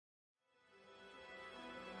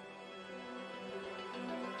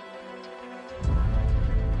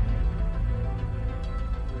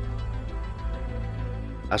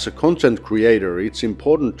As a content creator, it's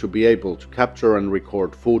important to be able to capture and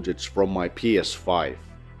record footage from my PS5.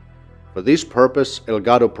 For this purpose,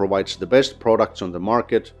 Elgato provides the best products on the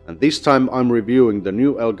market, and this time I'm reviewing the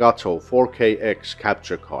new Elgato 4K-X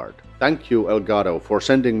capture card. Thank you Elgato for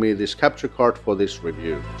sending me this capture card for this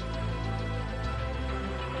review.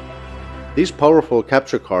 This powerful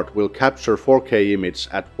capture card will capture 4K image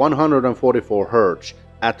at 144 Hz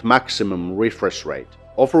at maximum refresh rate,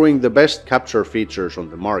 offering the best capture features on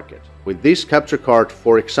the market. With this capture card,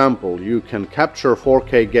 for example, you can capture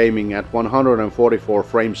 4K gaming at 144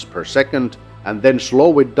 frames per second and then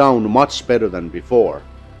slow it down much better than before.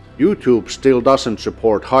 YouTube still doesn't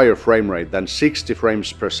support higher frame rate than 60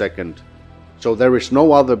 frames per second, so there is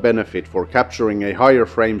no other benefit for capturing a higher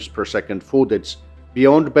frames per second footage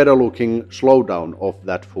beyond better looking slowdown of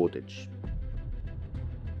that footage.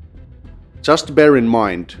 Just bear in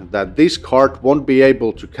mind that this card won't be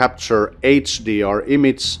able to capture HDR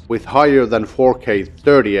image with higher than 4K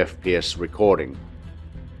 30 FPS recording.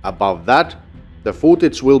 Above that, the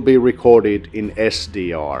footage will be recorded in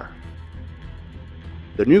SDR.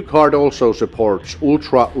 The new card also supports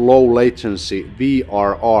ultra low latency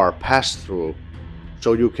VRR pass-through,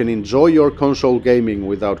 so you can enjoy your console gaming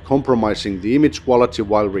without compromising the image quality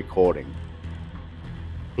while recording.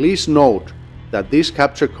 Please note that this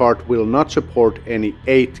capture card will not support any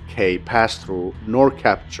 8K pass-through nor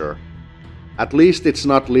capture. At least it's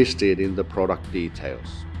not listed in the product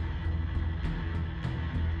details.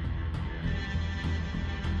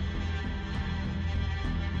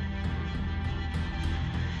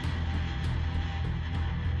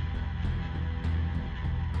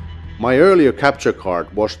 My earlier capture card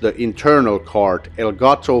was the internal card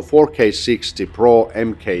Elgato 4K60 Pro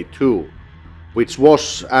MK2, which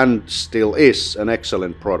was and still is an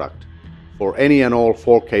excellent product for any and all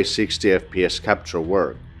 4K 60 FPS capture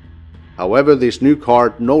work. However, this new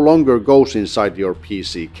card no longer goes inside your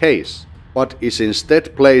PC case, but is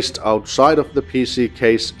instead placed outside of the PC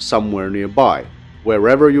case somewhere nearby,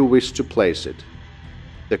 wherever you wish to place it.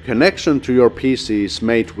 The connection to your PC is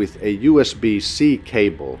made with a USB-C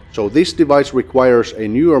cable, so this device requires a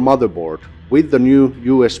newer motherboard with the new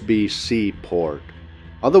USB-C port.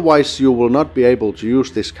 Otherwise, you will not be able to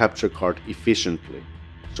use this capture card efficiently,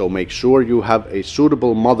 so make sure you have a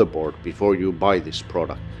suitable motherboard before you buy this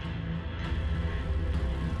product.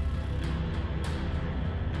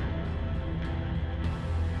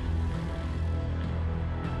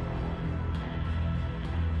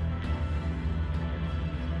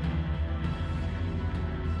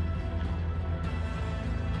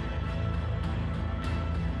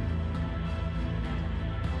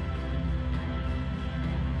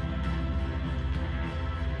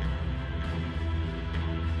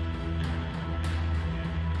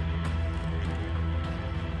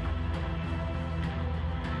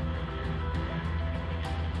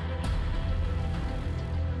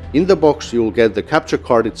 In the box you'll get the capture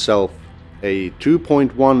card itself, a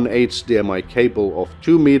 2.1 HDMI cable of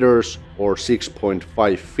 2 meters or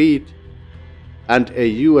 6.5 feet, and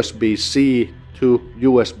a USB-C to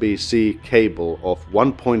USB-C cable of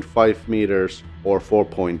 1.5 meters or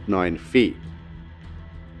 4.9 feet.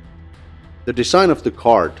 The design of the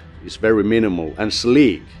card is very minimal and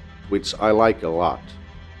sleek, which I like a lot.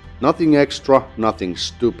 Nothing extra, nothing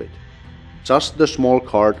stupid. Just the small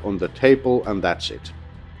card on the table and that's it.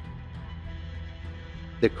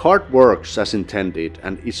 The card works as intended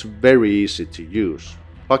and is very easy to use.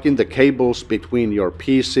 Plug in the cables between your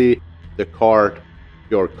PC, the card,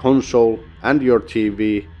 your console and your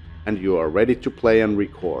TV, and you are ready to play and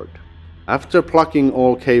record. After plugging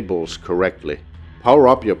all cables correctly, power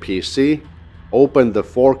up your PC, open the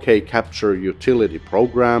 4K Capture Utility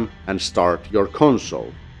program and start your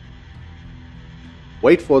console.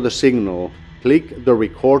 Wait for the signal, click the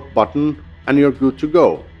record button and you're good to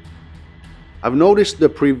go. I've noticed the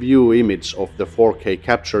preview image of the 4K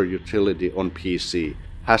Capture Utility on PC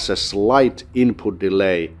has a slight input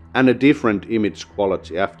delay and a different image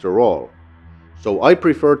quality after all, so I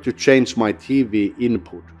prefer to change my TV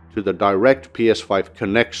input to the direct PS5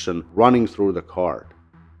 connection running through the card.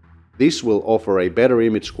 This will offer a better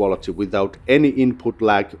image quality without any input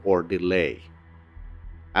lag or delay.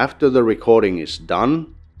 After the recording is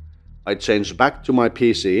done, I change back to my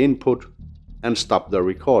PC input and stop the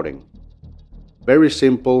recording. Very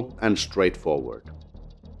simple and straightforward.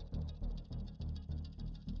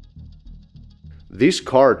 This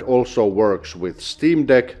card also works with Steam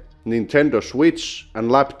Deck, Nintendo Switch and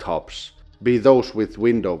laptops, be those with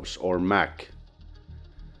Windows or Mac.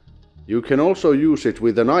 You can also use it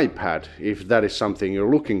with an iPad if that is something you're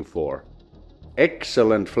looking for.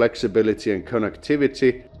 Excellent flexibility and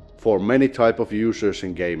connectivity for many type of users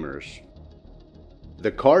and gamers.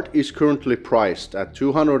 The card is currently priced at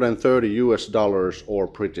 $230 or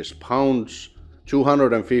British pounds,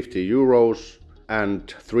 250 euros and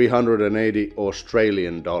 380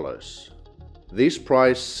 Australian dollars. This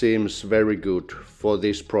price seems very good for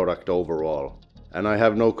this product overall, and I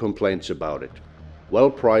have no complaints about it.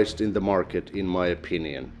 Well priced in the market in my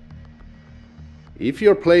opinion. If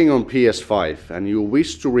you're playing on PS5 and you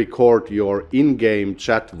wish to record your in-game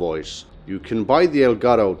chat voice, you can buy the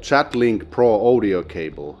Elgato ChatLink Pro audio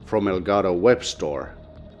cable from Elgato web store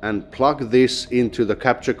and plug this into the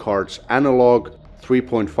capture card's analog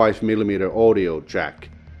 3.5mm audio jack,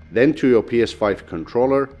 then to your PS5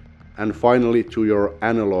 controller, and finally to your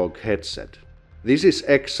analog headset. This is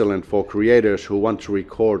excellent for creators who want to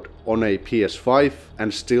record on a PS5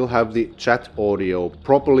 and still have the chat audio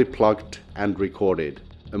properly plugged and recorded.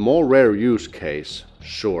 A more rare use case,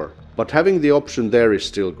 sure, but having the option there is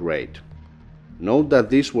still great. Note that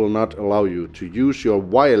this will not allow you to use your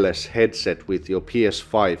wireless headset with your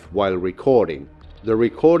PS5 while recording. The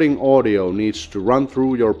recording audio needs to run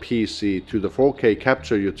through your PC to the 4K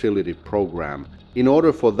capture utility program in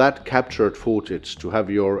order for that captured footage to have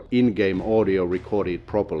your in-game audio recorded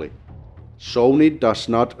properly. Sony does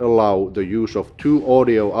not allow the use of two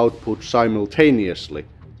audio outputs simultaneously,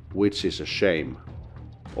 which is a shame.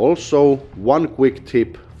 Also, one quick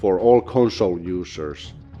tip for all console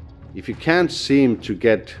users. If you can't seem to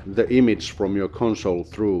get the image from your console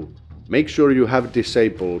through, make sure you have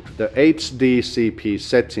disabled the HDCP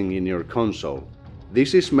setting in your console.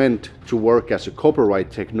 This is meant to work as a copyright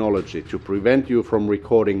technology to prevent you from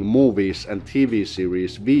recording movies and TV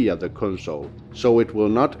series via the console, so it will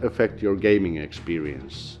not affect your gaming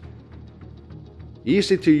experience.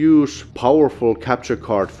 Easy to use, powerful capture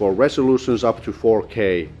card for resolutions up to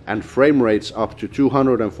 4K and frame rates up to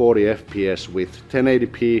 240 FPS with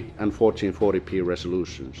 1080p and 1440p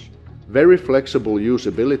resolutions. Very flexible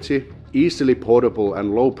usability, easily portable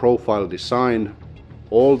and low profile design.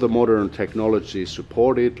 All the modern technologies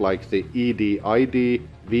supported like the ED-ID,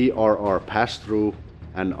 VRR pass-through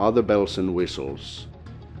and other bells and whistles.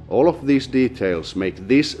 All of these details make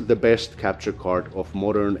this the best capture card of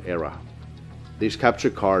modern era. This capture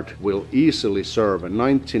card will easily serve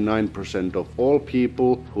 99% of all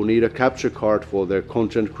people who need a capture card for their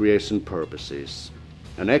content creation purposes.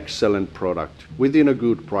 An excellent product within a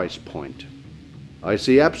good price point. I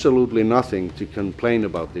see absolutely nothing to complain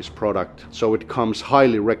about this product, so it comes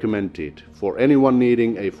highly recommended for anyone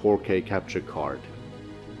needing a 4K capture card.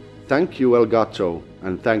 Thank you Elgato,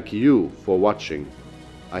 and thank you for watching.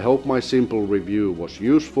 I hope my simple review was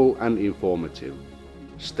useful and informative.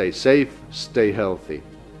 Stay safe, stay healthy.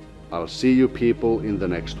 I'll see you people in the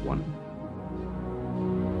next one.